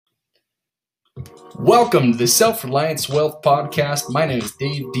Welcome to the Self-Reliance Wealth Podcast. My name is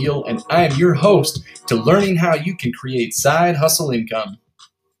Dave Deal, and I am your host to learning how you can create side hustle income.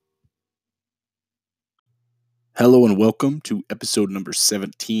 Hello and welcome to episode number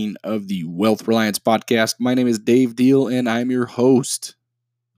 17 of the Wealth Reliance Podcast. My name is Dave Deal, and I'm your host.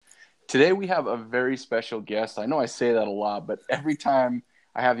 Today we have a very special guest. I know I say that a lot, but every time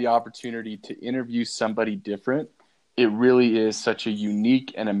I have the opportunity to interview somebody different, it really is such a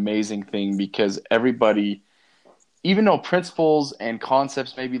unique and amazing thing because everybody, even though principles and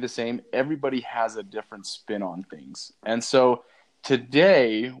concepts may be the same, everybody has a different spin on things. And so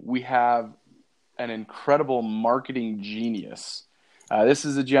today we have an incredible marketing genius. This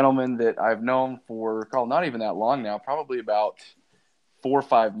is a gentleman that I've known for not even that long now, probably about 4 or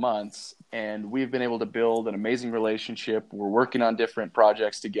 5 months, and we've been able to build an amazing relationship. We're working on different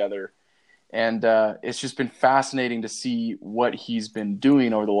projects together. And it's just been fascinating to see what he's been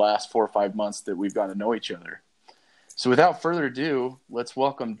doing over the last 4 or 5 months that we've gotten to know each other. So without further ado, let's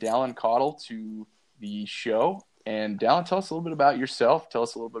welcome Dallin Cottle to the show. And Dallin, tell us a little bit about yourself. Tell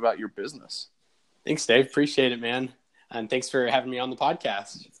us a little bit about your business. Thanks, Dave. Appreciate it, man. And thanks for having me on the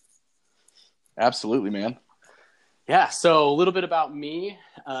podcast. Absolutely, man. Yeah, so a little bit about me.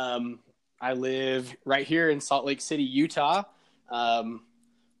 I live right here in Salt Lake City, Utah.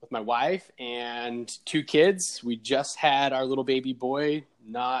 With my wife and 2 kids. We just had our little baby boy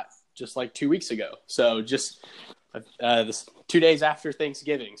not just like 2 weeks ago. So just this 2 days after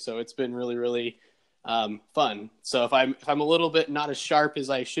Thanksgiving. So it's been really, really fun. So if I'm a little bit not as sharp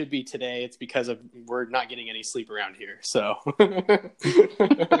as I should be today, it's because we're not getting any sleep around here. So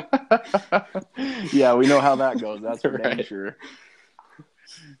yeah, we know how that goes. That's for right. damn sure.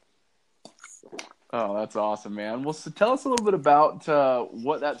 Oh, that's awesome, man. Well, so tell us a little bit about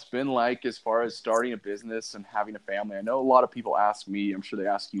what that's been like as far as starting a business and having a family. I know a lot of people ask me, I'm sure they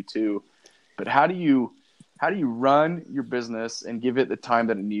ask you too, but how do you run your business and give it the time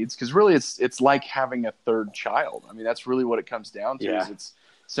that it needs? Because really it's like having a third child. I mean, that's really what it comes down to. Yeah. Is it's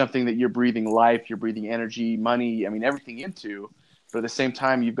something that you're breathing life, you're breathing energy, money, everything into. But at the same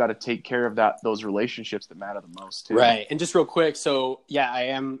time, you've got to take care of those relationships that matter the most too. Right. And just real quick. So yeah, I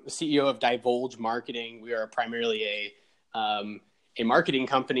am the CEO of Divulge Marketing. We are primarily a marketing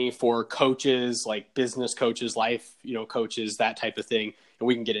company for coaches, like business coaches, life, coaches, that type of thing. And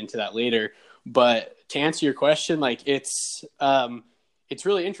we can get into that later. But to answer your question, like it's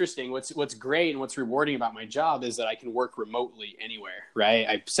really interesting. What's great and what's rewarding about my job is that I can work remotely anywhere, right?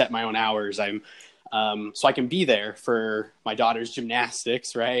 I set my own hours. So I can be there for my daughter's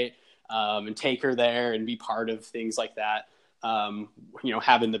gymnastics, right? And take her there and be part of things like that.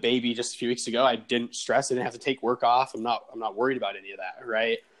 Having the baby just a few weeks ago, I didn't stress. I didn't have to take work off. I'm not worried about any of that,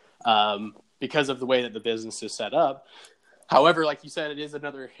 right? Because of the way that the business is set up. However, like you said,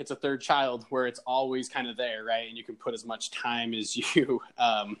 it's a third child where it's always kind of there, right? And you can put as much time as you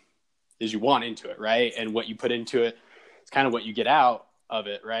want into it, right? And what you put into it, it's kind of what you get out of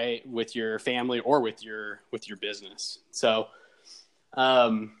it, right? With your family or with your business. So,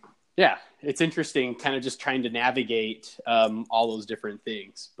 yeah, it's interesting kind of just trying to navigate all those different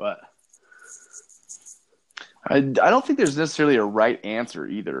things, but I don't think there's necessarily a right answer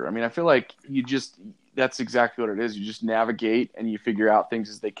either. I feel like that's exactly what it is. You just navigate and you figure out things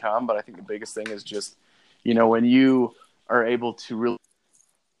as they come. But I think the biggest thing is just, when you are able to really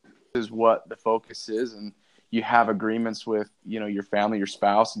is what the focus is, and you have agreements with, your family, your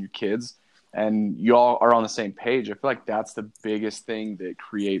spouse, and your kids, and you all are on the same page. I feel like that's the biggest thing that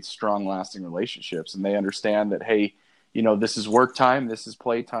creates strong, lasting relationships. And they understand that, hey, this is work time, this is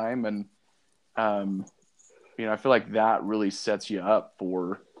play time. And, I feel like that really sets you up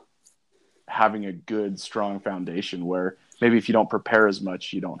for having a good, strong foundation where maybe if you don't prepare as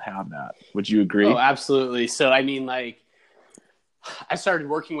much, you don't have that. Would you agree? Oh, absolutely. So, I started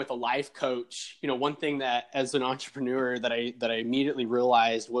working with a life coach. One thing that as an entrepreneur that I immediately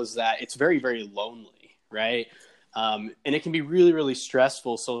realized was that it's very, very lonely, right? And it can be really, really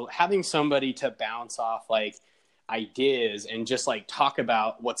stressful. So having somebody to bounce off like ideas and just like talk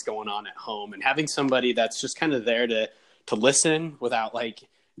about what's going on at home, and having somebody that's just kind of there to listen without like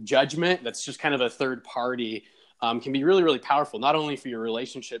judgment, that's just kind of a third party, can be really, really powerful, not only for your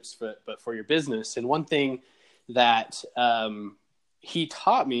relationships, but for your business. And one thing that, he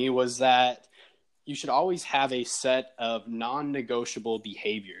taught me was that you should always have a set of non-negotiable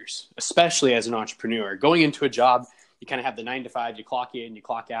behaviors, especially as an entrepreneur. Going into a job, you kind of have the 9 to 5, you clock in, you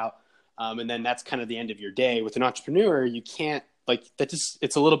clock out, and then that's kind of the end of your day. With an entrepreneur, you can't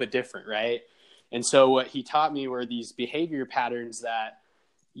it's a little bit different, right? And so what he taught me were these behavior patterns that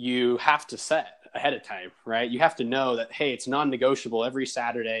you have to set ahead of time, right? You have to know that, hey, it's non-negotiable every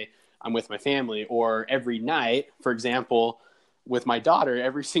Saturday. I'm with my family. Or every night, for example, with my daughter,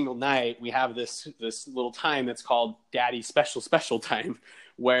 every single night we have this little time that's called Daddy Special Time,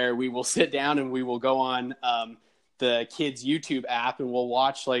 where we will sit down and we will go on the kids YouTube app, and we'll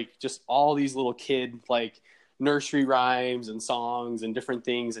watch like just all these little kid like nursery rhymes and songs and different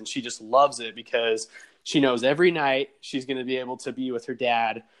things. And she just loves it because she knows every night she's going to be able to be with her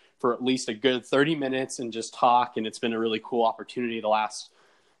dad for at least a good 30 minutes and just talk. And it's been a really cool opportunity the last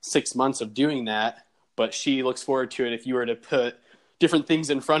 6 months of doing that. But she looks forward to it. If you were to put different things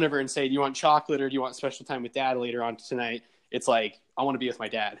in front of her and say, do you want chocolate or do you want special time with dad later on tonight? It's like, I want to be with my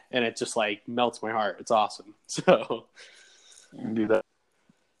dad. And it just like melts my heart. It's awesome. So do that.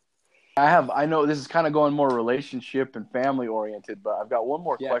 I know this is kind of going more relationship and family oriented, but I've got one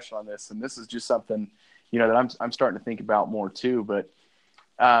more question on this. And this is just something, that I'm starting to think about more too. But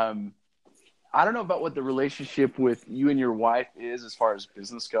I don't know about what the relationship with you and your wife is as far as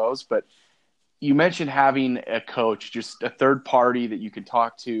business goes, but you mentioned having a coach, just a third party that you can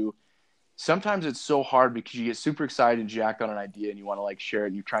talk to. Sometimes it's so hard because you get super excited and jacked on an idea and you want to like share it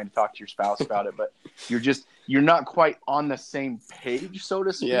and you're trying to talk to your spouse about it, but you're not quite on the same page, so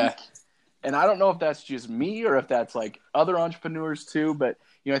to speak. Yeah. And I don't know if that's just me or if that's like other entrepreneurs too, but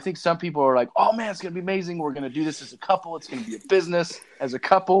I think some people are like, oh man, it's going to be amazing. We're going to do this as a couple. It's going to be a business as a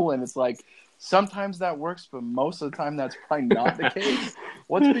couple. And it's like, sometimes that works, but most of the time that's probably not the case.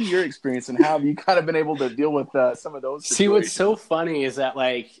 What's been your experience and how have you kind of been able to deal with some of those situations? See, what's so funny is that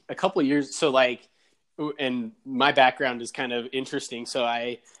like a couple of years, so like, and my background is kind of interesting. So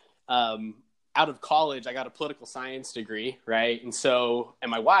I, out of college, I got a political science degree, right? And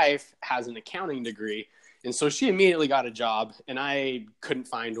my wife has an accounting degree. And so she immediately got a job and I couldn't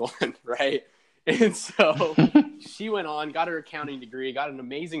find one, right? And so she went on, got her accounting degree, got an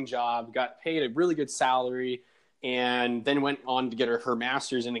amazing job, got paid a really good salary, and then went on to get her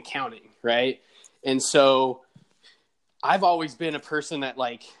master's in accounting, right? And so I've always been a person that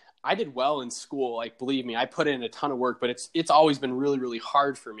like, I did well in school. Like, believe me, I put in a ton of work, but it's always been really, really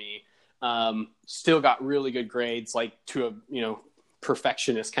hard for me. Still got really good grades, like to a,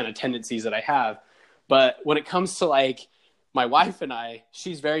 perfectionist kind of tendencies that I have. But when it comes to like my wife and I,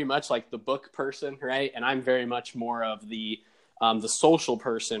 she's very much like the book person, right? And I'm very much more of the social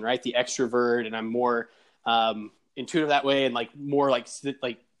person, right? The extrovert, and I'm more intuitive that way, and like more like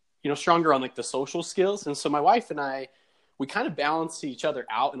stronger on like the social skills. And so my wife and I, we kind of balance each other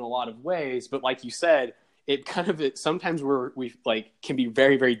out in a lot of ways. But like you said, sometimes we like can be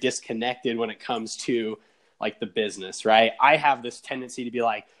very, very disconnected when it comes to like the business, right? I have this tendency to be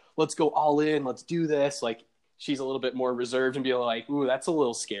like, let's go all in, let's do this. Like, she's a little bit more reserved and be like, ooh, that's a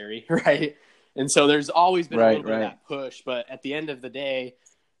little scary, right? And so there's always been a little bit of that push. But at the end of the day,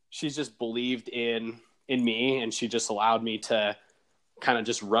 she's just believed in me, and she just allowed me to kind of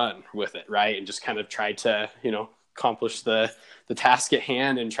just run with it, right? And just kind of try to, accomplish the task at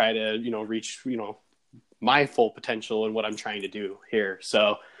hand and try to, reach, my full potential and what I'm trying to do here.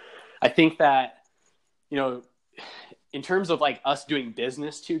 So I think that, in terms of like us doing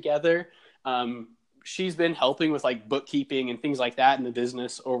business together, she's been helping with like bookkeeping and things like that in the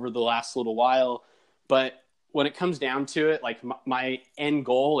business over the last little while. But when it comes down to it, like my end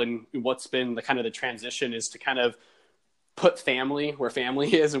goal and what's been the kind of the transition is to kind of put family where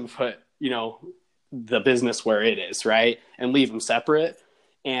family is and put, the business where it is, right? And leave them separate.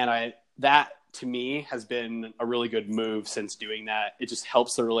 And that to me has been a really good move since doing that. It just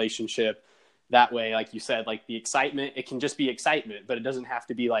helps the relationship that way. Like you said, like the excitement, it can just be excitement, but it doesn't have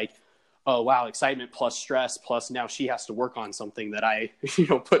to be like, oh, wow, excitement plus stress, plus now she has to work on something that I,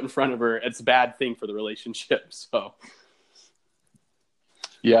 put in front of her. It's a bad thing for the relationship. So.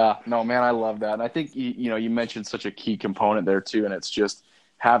 Yeah, no, man, I love that. And I think, you mentioned such a key component there too. And it's just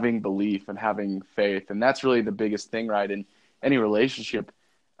having belief and having faith. And that's really the biggest thing, right? In any relationship,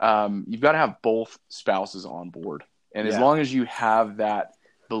 you've got to have both spouses on board. And as long as you have that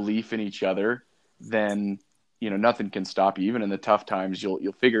belief in each other, then nothing can stop you. Even in the tough times,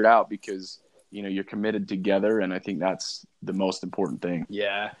 you'll figure it out because you're committed together, and I think that's the most important thing.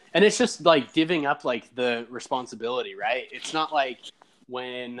 Yeah, and it's just like giving up like the responsibility, right? It's not like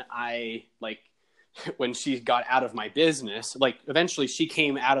when she got out of my business, like eventually she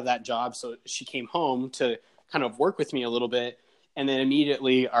came out of that job, so she came home to kind of work with me a little bit. And then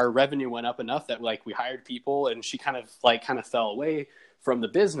immediately our revenue went up enough that like we hired people, and she kind of fell away from the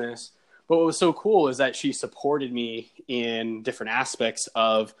business. But what was so cool is that she supported me in different aspects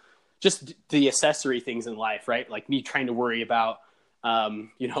of just the accessory things in life, right? Like me trying to worry about,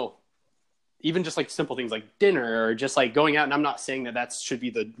 even just like simple things like dinner or just like going out. And I'm not saying that should be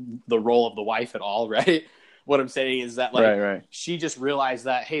the role of the wife at all, right? what I'm saying is that like right. she just realized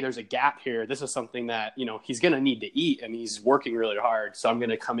that, hey, there's a gap here. This is something that, he's going to need to eat and he's working really hard. So I'm going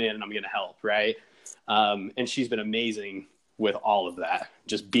to come in and I'm going to help. Right. And she's been amazing with all of that,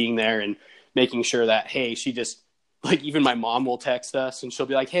 just being there and making sure that, hey, she just like, even my mom will text us and she'll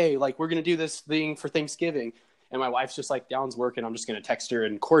be like, hey, like we're going to do this thing for Thanksgiving. And my wife's just like, Dallin's working. I'm just going to text her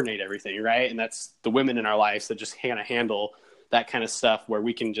and coordinate everything. Right. And that's the women in our lives that just kind of handle that kind of stuff where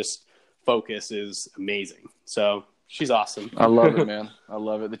we can just focus is amazing. So she's awesome. I love it, man. I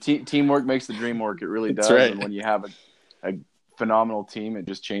love it. The teamwork makes the dream work. It really does. Right. And when you have a phenomenal team, it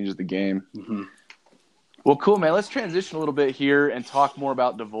just changes the game. Mm-hmm. Well, cool, man. Let's transition a little bit here and talk more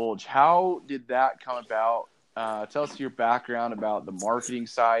about Divulge. How did that come about? Tell us your background about the marketing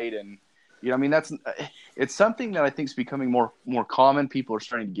side. And, I mean, it's something that I think is becoming more common. People are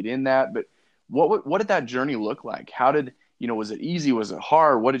starting to get in that. But what did that journey look like? How did, was it easy? Was it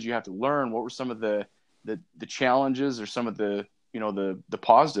hard? What did you have to learn? What were some of the challenges or some of the, the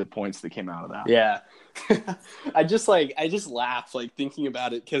positive points that came out of that? Yeah. I just laugh like thinking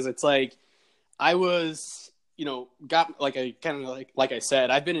about it. 'Cause it's like, I was, got like a kind of like I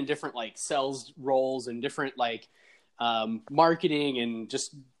said, I've been in different like sales roles and different like marketing and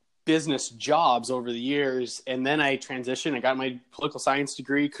just business jobs over the years. And then I transitioned. I got my political science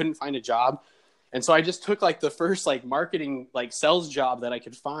degree, couldn't find a job. And so I just took like the first like marketing, like sales job that I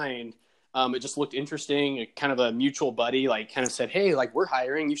could find. It just looked interesting. Kind of a mutual buddy, like kind of said, hey, like we're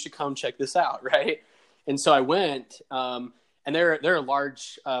hiring, you should come check this out. Right. And so I went, and they're a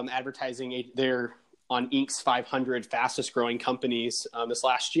large advertising. They're on Inc.'s 500 fastest growing companies this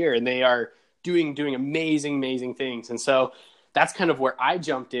last year, and they are doing amazing things. And so that's kind of where I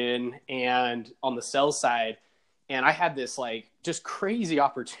jumped in, and on the sales side, and I had this like just crazy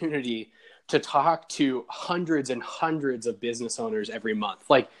opportunity to talk to hundreds and hundreds of business owners every month,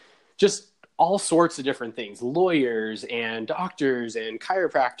 like just all sorts of different things, lawyers and doctors and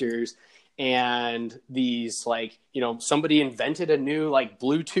chiropractors. And these like, somebody invented a new like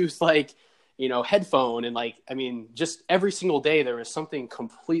Bluetooth, like, headphone. And like, I mean, just every single day there was something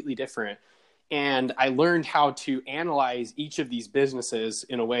completely different. And I learned how to analyze each of these businesses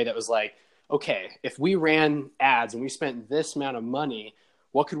in a way that was like, okay, if we ran ads and we spent this amount of money,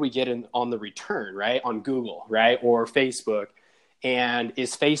 what could we get on the return, right? On Google, right? Or Facebook. And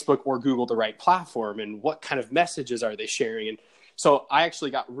is Facebook or Google the right platform? And what kind of messages are they sharing? And so I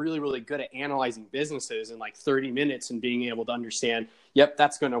actually got really, really good at analyzing businesses in like 30 minutes and being able to understand, yep,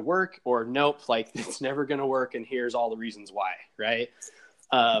 that's going to work, or nope, like it's never going to work. And here's all the reasons why. Right.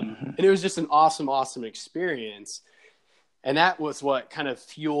 And it was just an awesome experience. And that was what kind of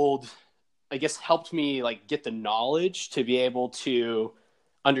fueled, I guess, helped me like get the knowledge to be able to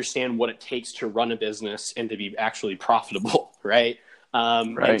understand what it takes to run a business and to be actually profitable. Right.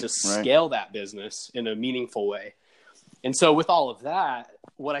 And to scale that business in a meaningful way. And so with all of that,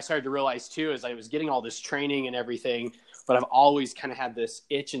 what I started to realize too, is I was getting all this training and everything, but I've always kind of had this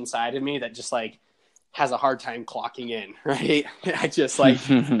itch inside of me that just like has a hard time clocking in. Right. I just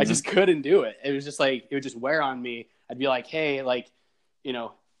couldn't do it. It was just like, it would just wear on me. I'd be like, hey, like,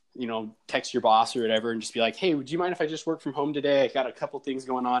 text your boss or whatever and just be like, hey, would you mind if I just work from home today? I got a couple things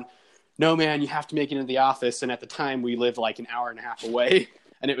going on. No, man, you have to make it into the office. And at the time we lived like an hour and a half away.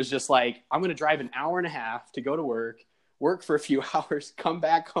 And it was just like, I'm going to drive an hour and a half to go to work for a few hours, come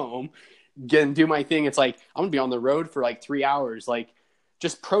back home, and do my thing. It's like, I'm gonna be on the road for like 3 hours, like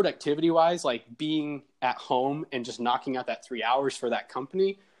just productivity wise, like being at home and just knocking out that 3 hours for that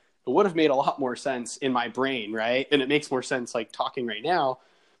company, it would have made a lot more sense in my brain. Right. And it makes more sense like talking right now,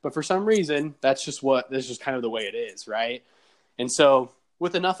 but for some reason, that's just kind of the way it is. Right. And so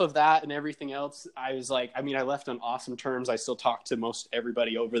with enough of that and everything else, I was like, I mean, I left on awesome terms. I still talk to most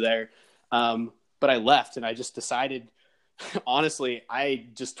everybody over there. But I left and I just decided, honestly, I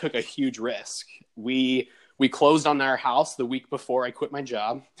just took a huge risk. We closed on our house the week before I quit my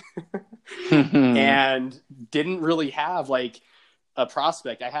job and didn't really have like a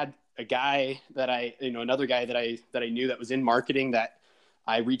prospect. I had a guy that another guy that I knew that was in marketing that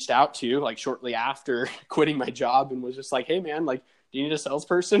I reached out to like shortly after quitting my job and was just like, hey man, like, do you need a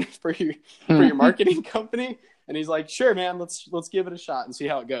salesperson for your marketing company? And he's like, sure, man, let's give it a shot and see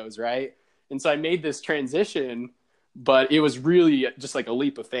how it goes. Right. And so I made this transition, but it was really just like a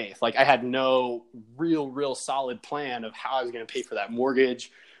leap of faith. Like I had no real solid plan of how I was going to pay for that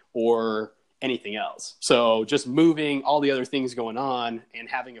mortgage or anything else. So just moving, all the other things going on, and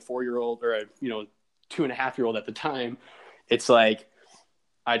having a 4-year-old or a 2.5-year-old at the time, it's like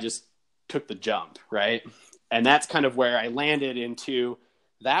I just took the jump, right? And that's kind of where I landed into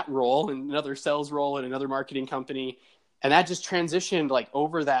that role and another sales role in another marketing company. And that just transitioned like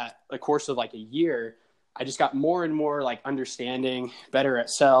over the course of like a year. I just got more and more like understanding, better at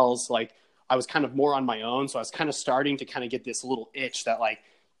sales. Like I was kind of more on my own. So I was kind of starting to kind of get this little itch that like,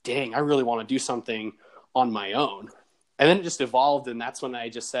 dang, I really want to do something on my own. And then it just evolved. And that's when I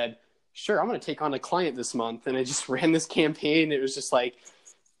just said, sure, I'm going to take on a client this month. And I just ran this campaign. It was just like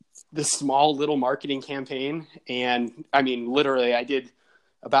this small little marketing campaign. And I mean, literally I did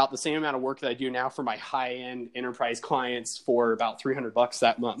about the same amount of work that I do now for my high-end enterprise clients for about $300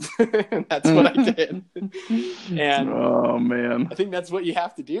 that month. That's what I did. And oh man, I think that's what you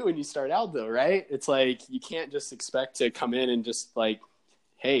have to do when you start out though, right? It's like, you can't just expect to come in and just like,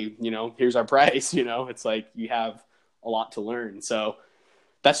 hey, you know, here's our price, you know, it's like you have a lot to learn. So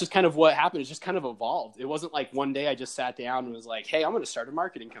that's just kind of what happened. It's just kind of evolved. It wasn't like one day I just sat down and was like, hey, I'm going to start a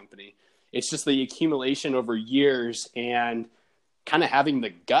marketing company. It's just the accumulation over years and kind of having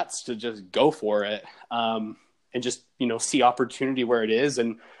the guts to just go for it, and just, you know, see opportunity where it is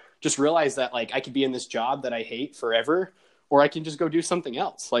and just realize that like I could be in this job that I hate forever, or I can just go do something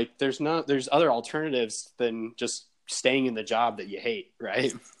else. Like there's other alternatives than just staying in the job that you hate.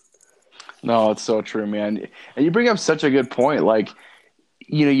 Right. No, it's so true, man. And you bring up such a good point. Like,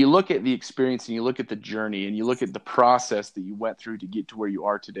 you know, you look at the experience and you look at the journey and you look at the process that you went through to get to where you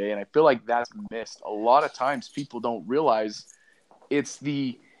are today. And I feel like that's missed. A lot of times people don't realize it's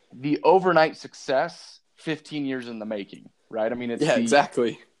the overnight success 15 years in the making, right? I mean, it's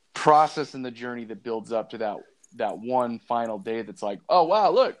exactly process and the journey that builds up to that one final day that's like, oh, wow,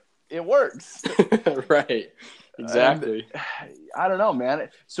 look, it works. Right. Exactly. And, I don't know, man.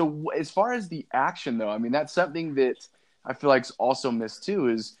 So as far as the action, though, I mean, that's something that I feel like is also missed too,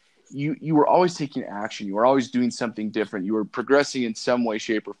 is you were always taking action. You were always doing something different. You were progressing in some way,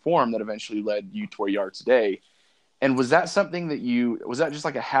 shape, or form that eventually led you to where you are today. And was that something that was that just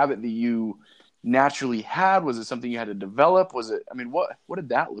like a habit that you naturally had? Was it something you had to develop? Was it, I mean, what did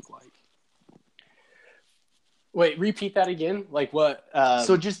that look like? Wait, repeat that again. Like what?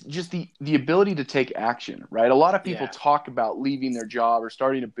 So just the ability to take action, right? A lot of people talk about leaving their job or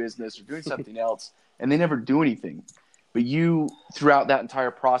starting a business or doing something else, and they never do anything. But you, throughout that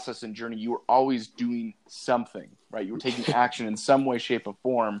entire process and journey, you were always doing something, right? You were taking action in some way, shape, or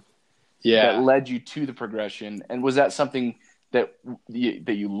form that led you to the progression. And was that something that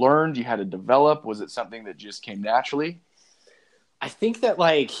you learned, you had to develop? Was it something that just came naturally? I think that,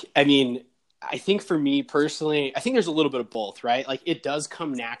 like, I mean, I think for me personally, I think there's a little bit of both, right? Like, it does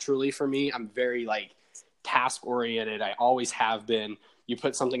come naturally for me. I'm very, like, task oriented. I always have been. You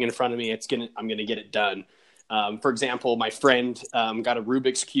put something in front of me, I'm going to get it done. For example, my friend got a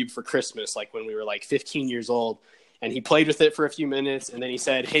Rubik's Cube for Christmas, like when we were like 15 years old, and he played with it for a few minutes, and then he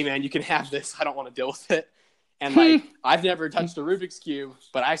said, hey man, you can have this. I don't want to deal with it. And like, I've never touched a Rubik's Cube,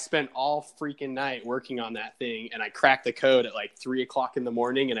 but I spent all freaking night working on that thing, and I cracked the code at like 3:00 in the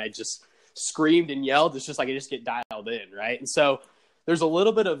morning, and I just screamed and yelled. It's just like, I just get dialed in. Right. And so there's a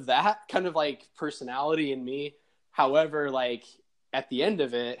little bit of that kind of like personality in me. However, like at the end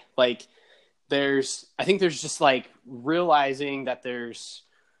of it, like I think there's just like realizing that there's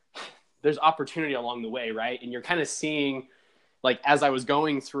opportunity along the way. Right. And you're kind of seeing, like, as I was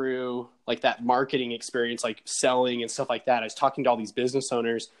going through like that marketing experience, like selling and stuff like that, I was talking to all these business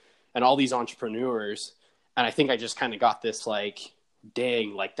owners and all these entrepreneurs. And I think I just kind of got this like,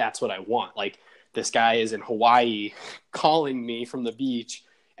 dang, like that's what I want. Like, this guy is in Hawaii calling me from the beach,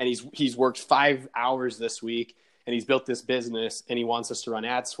 and he's worked 5 hours this week, and he's built this business, and he wants us to run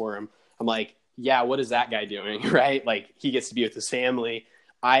ads for him. I'm like, yeah, what is that guy doing? Right? Like, he gets to be with his family.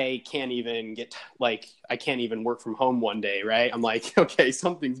 I can't even work from home one day. Right. I'm like, okay,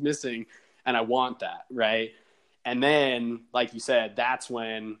 something's missing, and I want that. Right. And then, like you said, that's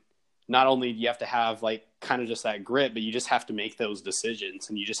when not only do you have to have like kind of just that grit, but you just have to make those decisions,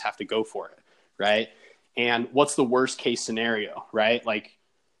 and you just have to go for it. Right. And what's the worst case scenario? Right. Like,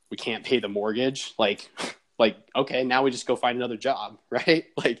 we can't pay the mortgage. Like, okay, now we just go find another job. Right.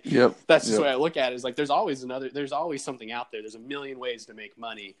 Like, that's just the way I look at it, is like, there's always something out there. There's a million ways to make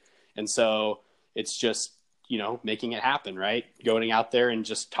money. And so it's just, you know, making it happen. Right. Going out there and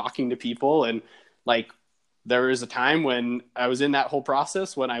just talking to people. And like, there was a time when I was in that whole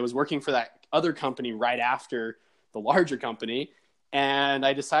process when I was working for that other company right after the larger company. And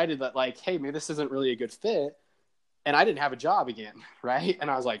I decided that, like, hey, maybe this isn't really a good fit. And I didn't have a job again. Right.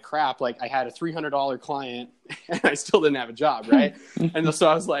 And I was like, crap, like I had a $300 client and I still didn't have a job. Right. And so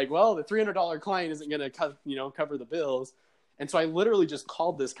I was like, well, the $300 client isn't going to cover the bills. And so I literally just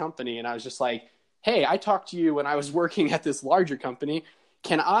called this company, and I was just like, hey, I talked to you when I was working at this larger company.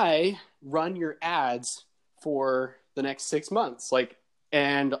 Can I run your ads for the next 6 months? Like,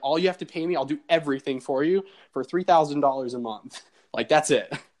 and all you have to pay me, I'll do everything for you for $3,000 a month. Like, that's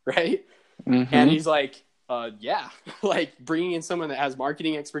it. Right. Mm-hmm. And he's like, yeah, like bringing in someone that has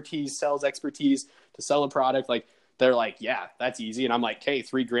marketing expertise, sales expertise to sell a product. Like they're like, yeah, that's easy. And I'm like, hey,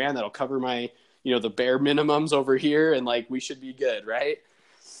 $3,000, that'll cover my, the bare minimums over here. And like, we should be good. Right.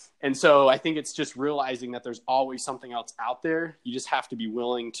 And so I think it's just realizing that there's always something else out there. You just have to be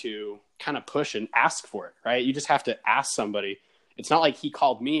willing to kind of push and ask for it. Right. You just have to ask somebody. It's not like he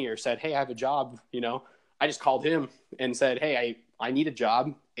called me or said, hey, I have a job. I just called him and said, hey, I need a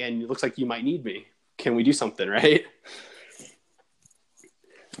job and it looks like you might need me. Can we do something? Right.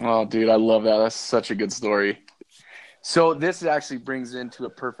 Oh, dude, I love that. That's such a good story. So this actually brings into a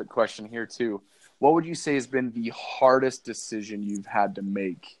perfect question here too. What would you say has been the hardest decision you've had to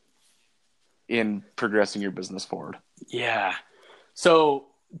make in progressing your business forward? Yeah. So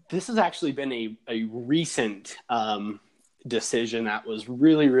this has actually been a recent decision that was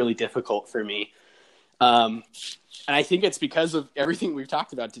really, really difficult for me. And I think it's because of everything we've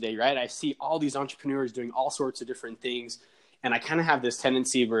talked about today, right? I see all these entrepreneurs doing all sorts of different things. And I kind of have this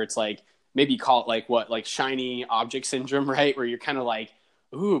tendency where it's like, maybe call it like shiny object syndrome, right? Where you're kind of like,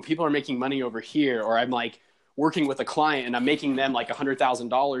 ooh, people are making money over here. Or I'm like working with a client and I'm making them like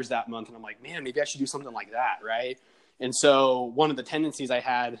 $100,000 that month. And I'm like, man, maybe I should do something like that. Right. And so one of the tendencies I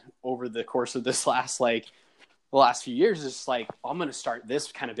had over the course of this the last few years is like, I'm going to start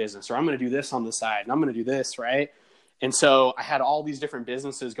this kind of business, or I'm going to do this on the side and I'm going to do this. Right. And so I had all these different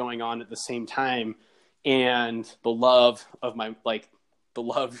businesses going on at the same time. And the love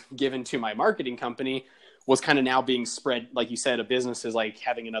given to my marketing company was kind of now being spread. Like you said, a business is like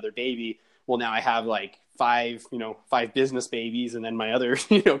having another baby. Well, now I have like five business babies and then my other,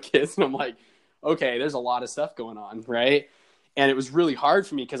 kids. And I'm like, okay, there's a lot of stuff going on. Right. And it was really hard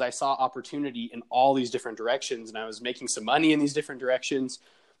for me because I saw opportunity in all these different directions and I was making some money in these different directions.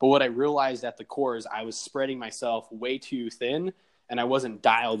 But what I realized at the core is I was spreading myself way too thin and I wasn't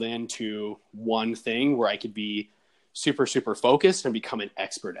dialed into one thing where I could be super, super focused and become an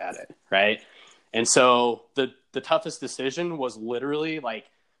expert at it. Right. And so the toughest decision was literally like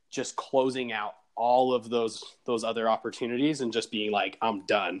just closing out all of those other opportunities and just being like, I'm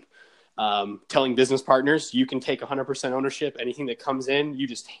done. Telling business partners, you can take 100% ownership. Anything that comes in, you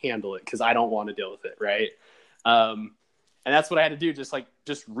just handle it because I don't want to deal with it. Right. And that's what I had to do.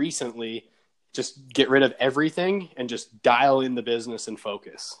 Just recently, just get rid of everything and just dial in the business and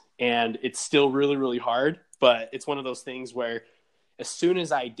focus. And it's still really, really hard, but it's one of those things where as soon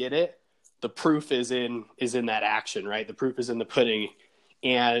as I did it, the proof is in that action, right? The proof is in the pudding.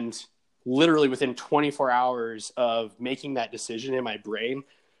 And literally within 24 hours of making that decision in my brain,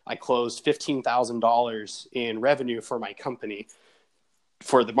 I closed $15,000 in revenue for my company,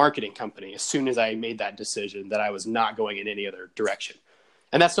 for the marketing company, as soon as I made that decision that I was not going in any other direction.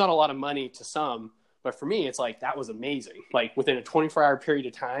 And that's not a lot of money to some, but for me, it's like, that was amazing. Like within a 24-hour period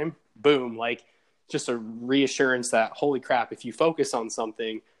of time, boom, like just a reassurance that, holy crap, if you focus on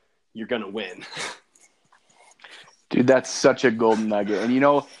something, you're going to win. Dude, that's such a golden nugget.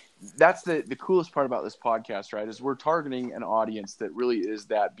 And that's the coolest part about this podcast, right? Is we're targeting an audience that really is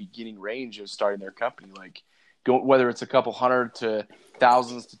that beginning range of starting their company. Like whether it's a couple hundred to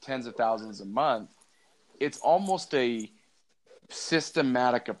thousands to tens of thousands a month, it's almost a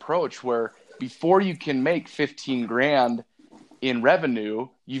systematic approach where before you can make 15 grand in revenue,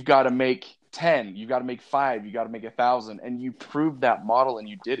 you've got to make 10, you've got to make 5, you got to make 1,000. And you proved that model and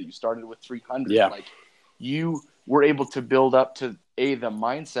you did it. You started with 300. Yeah. Like you were able to build up to the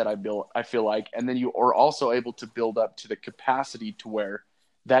mindset I feel like, and then you are also able to build up to the capacity to where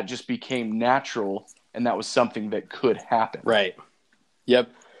that just became natural and that was something that could happen. Right. Yep.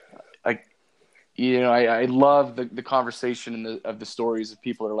 I love the conversation of the stories of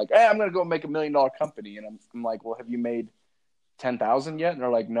people that are like, hey, I'm going to go make $1 million company. And I'm like, well, have you made 10,000 yet? And they're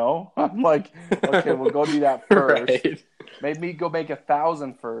like, no. I'm like, okay, we'll go do that first. Right. Maybe go make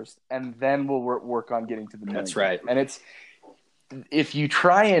 1,000 first, and then we'll work on getting to the million. That's right. And it's, if you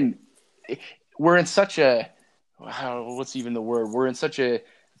try and, we're in such a, what's even the word? We're in such a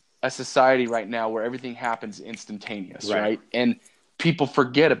society right now where everything happens instantaneous, right? And people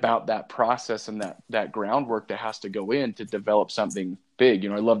forget about that process and that groundwork that has to go in to develop something big.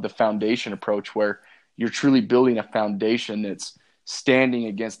 I love the foundation approach where you're truly building a foundation that's standing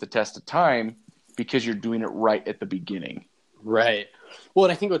against the test of time because you're doing it right at the beginning. Right. Well,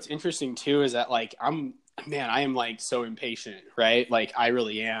 and I think what's interesting too is that like I am like so impatient, right? Like I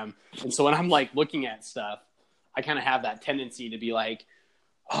really am. And so when I'm like looking at stuff, I kind of have that tendency to be like,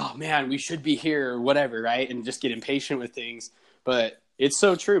 oh man, we should be here or whatever, right? And just get impatient with things. But it's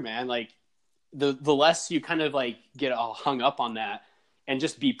so true, man. Like the less you kind of like get all hung up on that and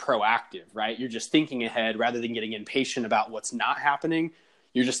just be proactive, right? You're just thinking ahead rather than getting impatient about what's not happening.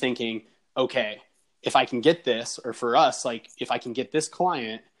 You're just thinking, okay, if I can get this, or for us, like if I can get this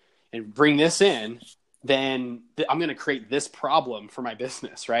client and bring this in, then I'm going to create this problem for my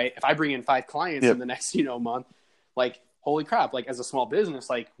business, right? If I bring in 5 clients in the next, month, like, holy crap, like as a small business,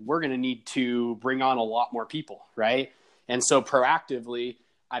 like we're going to need to bring on a lot more people, right? And so proactively,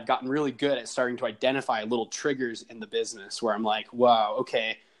 I've gotten really good at starting to identify little triggers in the business where I'm like, wow,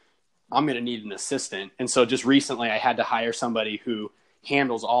 okay, I'm going to need an assistant. And so just recently I had to hire somebody who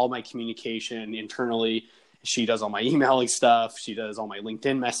handles all my communication internally. She does all my emailing stuff. She does all my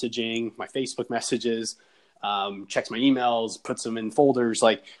LinkedIn messaging, my Facebook messages, checks my emails, puts them in folders.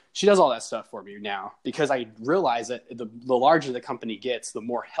 Like, she does all that stuff for me now, because I realize that the larger the company gets, the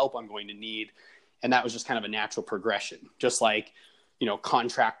more help I'm going to need. And that was just kind of a natural progression, just like,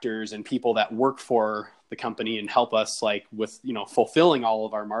 contractors and people that work for the company and help us like with, fulfilling all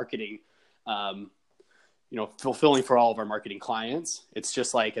of our marketing, fulfilling for all of our marketing clients. It's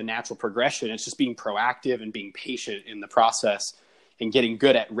just like a natural progression. It's just being proactive and being patient in the process and getting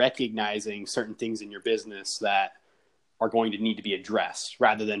good at recognizing certain things in your business that are going to need to be addressed,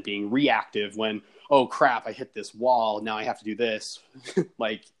 rather than being reactive when, oh crap, I hit this wall, now I have to do this.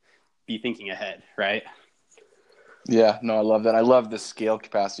 Like, be thinking ahead, right? Yeah, no, I love that. I love the scale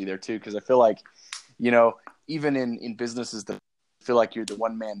capacity there too, because I feel like, even in businesses that feel like you're the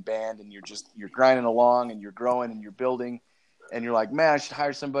one-man band and you're grinding along and you're growing and you're building and you're like, man, I should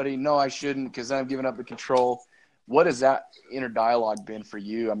hire somebody. No, I shouldn't, because then I'm giving up the control. What has that inner dialogue been for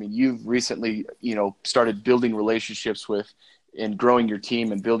you? I mean, you've recently, started building relationships with and growing your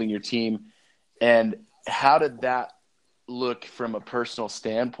team and building your team. And how did that look from a personal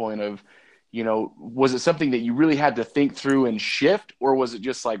standpoint of, was it something that you really had to think through and shift, or was it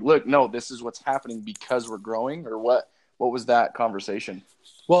just like, look, no, this is what's happening because we're growing, or what was that conversation?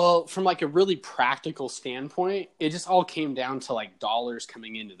 Well, from like a really practical standpoint, it just all came down to like dollars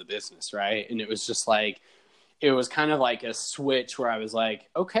coming into the business, right? And it was just like, it was kind of like a switch where I was like,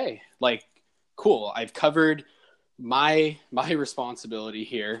 okay, like, cool. I've covered my responsibility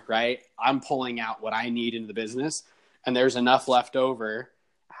here, right? I'm pulling out what I need into the business, and there's enough left over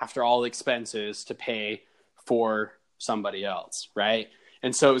after all the expenses to pay for somebody else, right?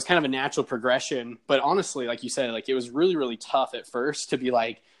 And so it was kind of a natural progression. But honestly, like you said, like it was really, really tough at first to be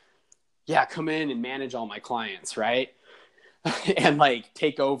like, yeah, come in and manage all my clients, right? And like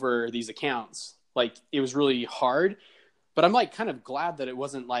take over these accounts. Like, it was really hard, but I'm like kind of glad that it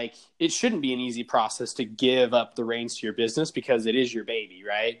wasn't like, it shouldn't be an easy process to give up the reins to your business, because it is your baby,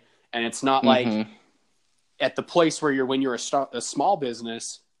 right? And it's not like at the place where when you're a small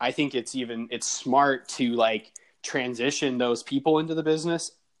business, I think it's smart to like transition those people into the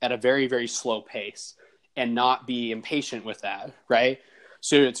business at a very, very slow pace and not be impatient with that, right?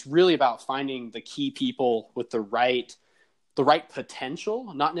 So it's really about finding the key people with the right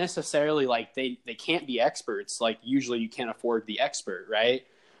potential, not necessarily like they can't be experts. Like, usually you can't afford the expert, right?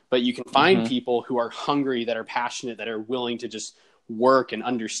 But you can find people who are hungry, that are passionate, that are willing to just work and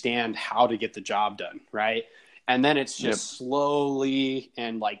understand how to get the job done, right? And then it's just slowly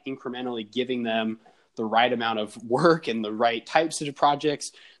and like incrementally giving them the right amount of work and the right types of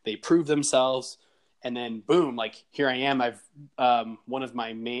projects. They prove themselves, and then boom, like here I am. I've one of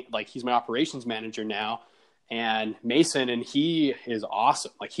my he's my operations manager now, and Mason, and he is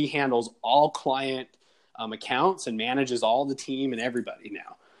awesome. Like, he handles all client accounts and manages all the team and everybody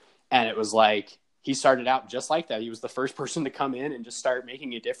now. And it was like, he started out just like that. He was the first person to come in and just start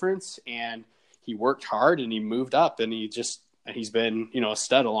making a difference. And he worked hard and he moved up, and he's been, a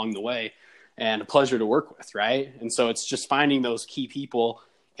stud along the way, and a pleasure to work with. Right. And so it's just finding those key people.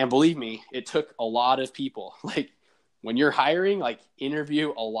 And believe me, it took a lot of people. Like, when you're hiring, like,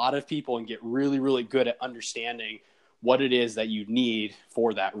 interview a lot of people and get really, really good at understanding what it is that you need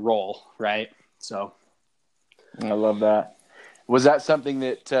for that role, right? So, I love that. Was that something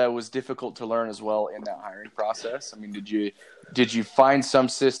that was difficult to learn as well in that hiring process? I mean, did you find some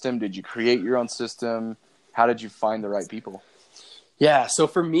system? Did you create your own system? How did you find the right people? Yeah. So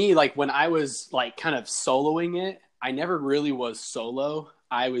for me, like, when I was like kind of soloing it, I never really was solo.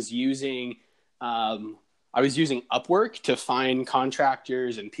 I was using Upwork to find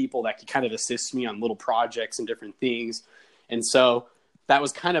contractors and people that could kind of assist me on little projects and different things. And so that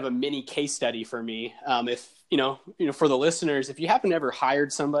was kind of a mini case study for me. If, for the listeners, if you happen to ever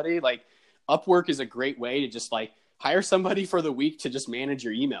hired somebody, like, Upwork is a great way to just like hire somebody for the week to just manage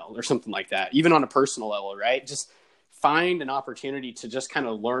your email or something like that, even on a personal level, right? Just find an opportunity to just kind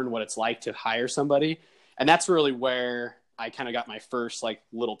of learn what it's like to hire somebody. And that's really where I kind of got my first like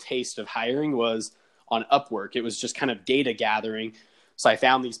little taste of hiring, was on Upwork. It was just kind of data gathering. So I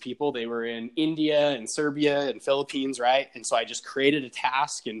found these people. They were in India and Serbia and Philippines, right? And so I just created a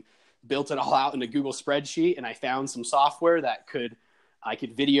task and built it all out in a Google spreadsheet, and I found some software that I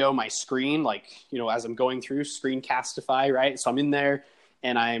could video my screen, like, as I'm going through Screencastify, right? So I'm in there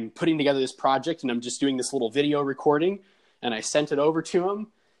and I'm putting together this project, and I'm just doing this little video recording, and I sent it over to him,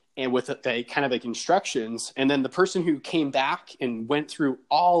 and with a kind of like instructions. And then the person who came back and went through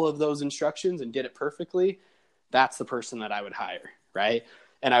all of those instructions and did it perfectly, that's the person that I would hire, right?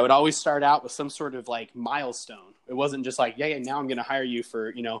 And I would always start out with some sort of like milestone. It wasn't just like, yeah, now I'm going to hire you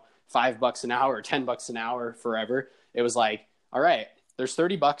for, $5 an hour or $10 an hour forever. It was like, all right, there's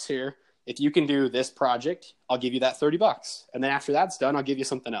 $30 here. If you can do this project, I'll give you that $30. And then after that's done, I'll give you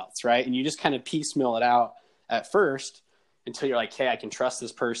something else, right? And you just kind of piecemeal it out at first until you're like, hey, I can trust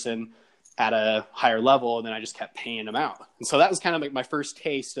this person at a higher level. And then I just kept paying them out. And so that was kind of like my first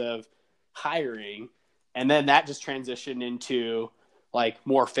taste of hiring. And then that just transitioned into like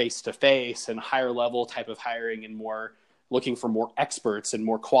more face-to-face and higher level type of hiring, and more looking for more experts and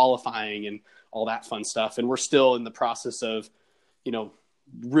more qualifying and all that fun stuff. And we're still in the process of,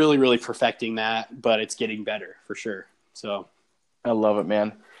 really, really perfecting that, but it's getting better for sure. So I love it,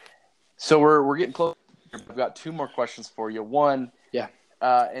 man. So we're getting close. I've got 2 more questions for you. One, yeah.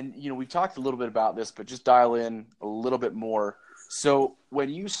 And we've talked a little bit about this, but just dial in a little bit more. So when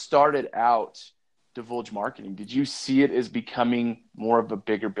you started out Divulge Marketing, did you see it as becoming more of a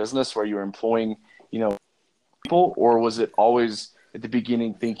bigger business where you were employing, people, or was it always at the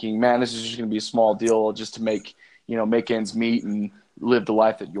beginning thinking, man, this is just going to be a small deal just to make ends meet and live the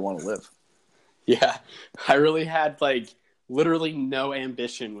life that you want to live? Yeah, I really had like literally no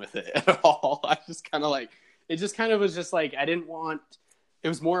ambition with it at all. I just kind of was just like, it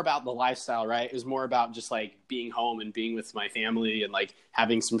was more about the lifestyle, right? It was more about just like being home and being with my family and like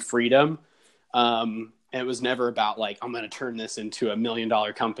having some freedom. It was never about like, I'm going to turn this into $1 million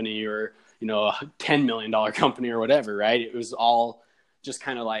company or, a $10 million company or whatever, right? It was all just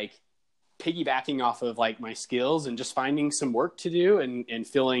kind of like piggybacking off of like my skills and just finding some work to do and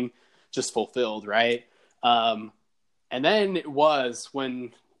feeling just fulfilled, right? And then it was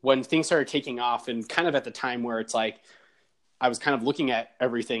when things started taking off, and kind of at the time where it's like I was kind of looking at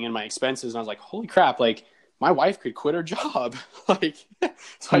everything and my expenses, and I was like, holy crap, like my wife could quit her job. Like,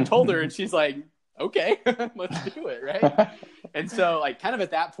 so I told her, and she's like, okay, let's do it, right? And so like kind of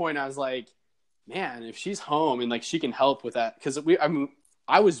at that point I was like, man, if she's home and like she can help with that, because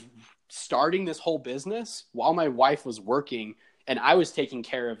I was starting this whole business while my wife was working, and I was taking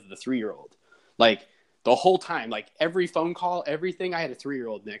care of the 3-year-old like the whole time, like every phone call, everything. I had a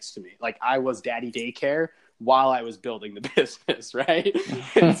 3-year-old next to me. Like I was daddy daycare while I was building the business, right?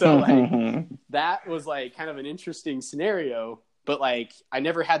 And so like that was like kind of an interesting scenario, but like I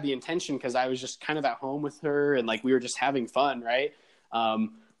never had the intention, because I was just kind of at home with her and like we were just having fun, right?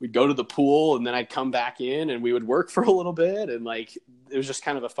 We'd go to the pool and then I'd come back in and we would work for a little bit, and like it was just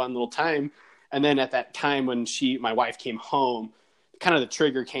kind of a fun little time. And then at that time when my wife came home, kind of the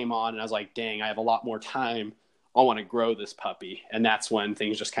trigger came on, and I was like, dang, I have a lot more time. I want to grow this puppy. And that's when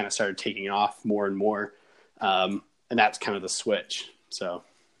things just kind of started taking off more and more. And that's kind of the switch. So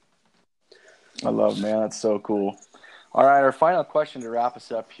I love it, man. That's so cool. All right, our final question to wrap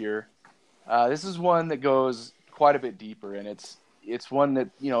us up here. This is one that goes quite a bit deeper, and it's one that,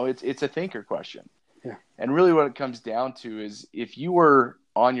 it's a thinker question. Yeah. And really what it comes down to is, if you were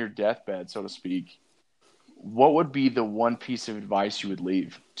on your deathbed, so to speak, what would be the one piece of advice you would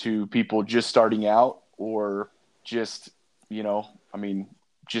leave to people just starting out, or just,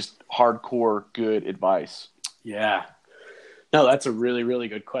 just hardcore good advice? Yeah. No, that's a really, really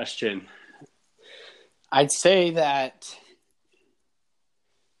good question. I'd say that,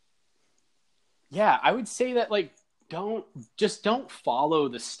 I would say that like, don't follow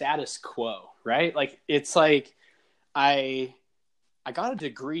the status quo, right? Like, it's like, I got a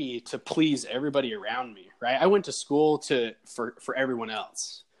degree to please everybody around me, right? I went to school for everyone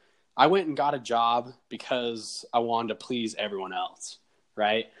else. I went and got a job because I wanted to please everyone else,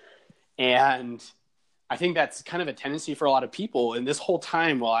 right? And I think that's kind of a tendency for a lot of people. And this whole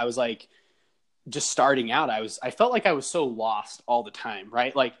time while I was like just starting out, I felt like I was so lost all the time,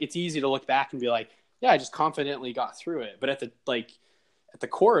 right? Like, it's easy to look back and be like, yeah, I just confidently got through it. But at the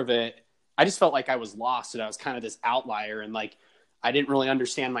core of it, I just felt like I was lost, and I was kind of this outlier, and like I didn't really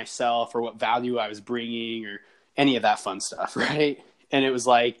understand myself or what value I was bringing or any of that fun stuff, right? And it was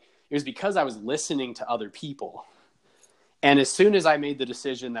because I was listening to other people. And as soon as I made the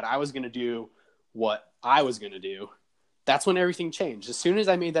decision that I was going to do what I was going to do, that's when everything changed. As soon as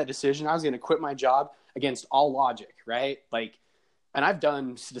I made that decision, I was going to quit my job against all logic, right? Like, and I've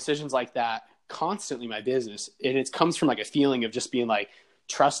done decisions like that constantly in my business. And it comes from like a feeling of just being like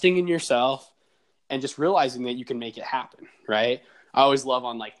trusting in yourself and just realizing that you can make it happen, right? I always love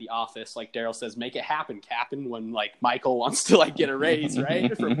on like The Office, like Daryl says, make it happen, Captain, when like Michael wants to like get a raise,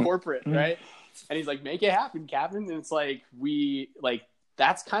 right? From corporate, right? And he's like, make it happen, Captain. And it's like,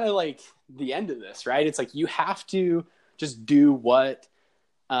 that's kind of like the end of this, right? It's like, you have to just do what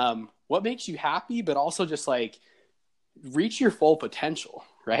makes you happy, but also just like reach your full potential,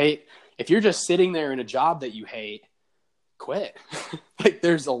 right? If you're just sitting there in a job that you hate, quit. Like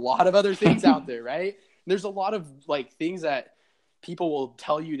there's a lot of other things out there, right? There's a lot of like things that people will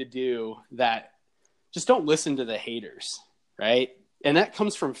tell you to do that just don't listen to the haters, right? And that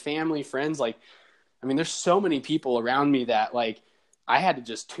comes from family, friends. Like, I mean, there's so many people around me that like I had to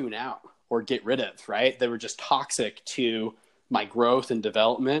just tune out or get rid of, right? They were just toxic to my growth and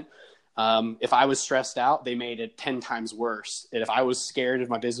development. If I was stressed out, they made it 10 times worse. And if I was scared if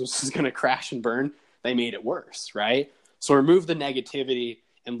my business was going to crash and burn, they made it worse, right? So remove the negativity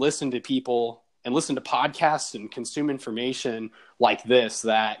and listen to people and listen to podcasts and consume information like this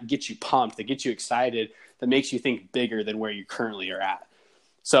that gets you pumped, that gets you excited, that makes you think bigger than where you currently are at.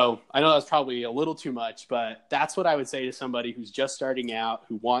 So I know that's probably a little too much, but that's what I would say to somebody who's just starting out,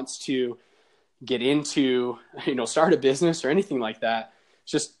 who wants to get into, start a business or anything like that.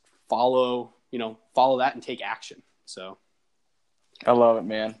 Just follow that and take action. So I love it,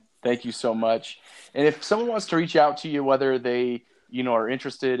 man. Thank you so much. And if someone wants to reach out to you, whether they, are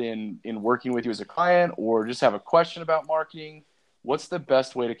interested in working with you as a client or just have a question about marketing, what's the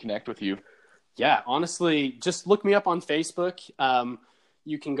best way to connect with you? Yeah, honestly, just look me up on Facebook.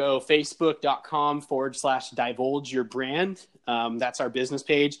 You can go facebook.com/divulge your brand. That's our business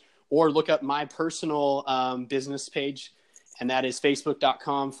page. Or look up my personal business page, and that is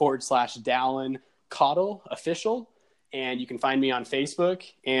facebook.com/Dallin Cottle official. And you can find me on Facebook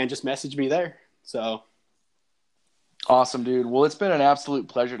and just message me there. So awesome, dude. Well, it's been an absolute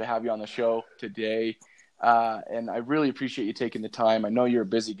pleasure to have you on the show today. And I really appreciate you taking the time. I know you're a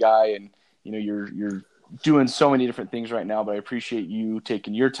busy guy and, you're doing so many different things right now, but I appreciate you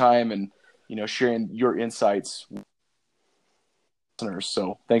taking your time and, sharing your insights with listeners.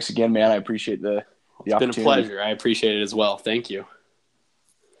 So thanks again, man. I appreciate the opportunity. It's been a pleasure. I appreciate it as well. Thank you.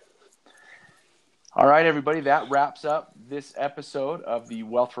 All right, everybody. That wraps up this episode of the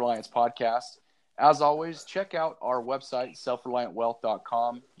Wealth Reliance podcast. As always, check out our website,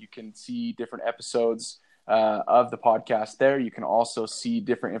 selfreliantwealth.com. You can see different episodes of the podcast there. You can also see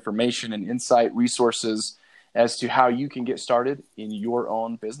different information and insight resources as to how you can get started in your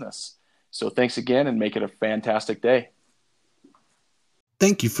own business. So thanks again and make it a fantastic day.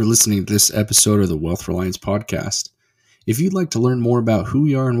 Thank you for listening to this episode of the Wealth Reliance podcast. If you'd like to learn more about who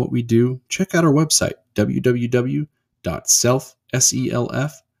we are and what we do, check out our website, www.self-reliant,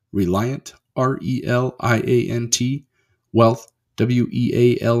 RELIANT, wealth,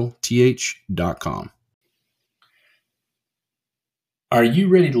 WEALTH.com. Are you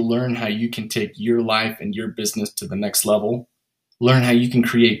ready to learn how you can take your life and your business to the next level? Learn how you can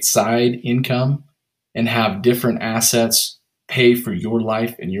create side income and have different assets pay for your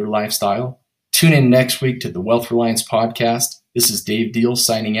life and your lifestyle? Tune in next week to the Wealth Reliance podcast. This is Dave Deal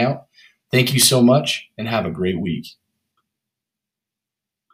signing out. Thank you so much and have a great week.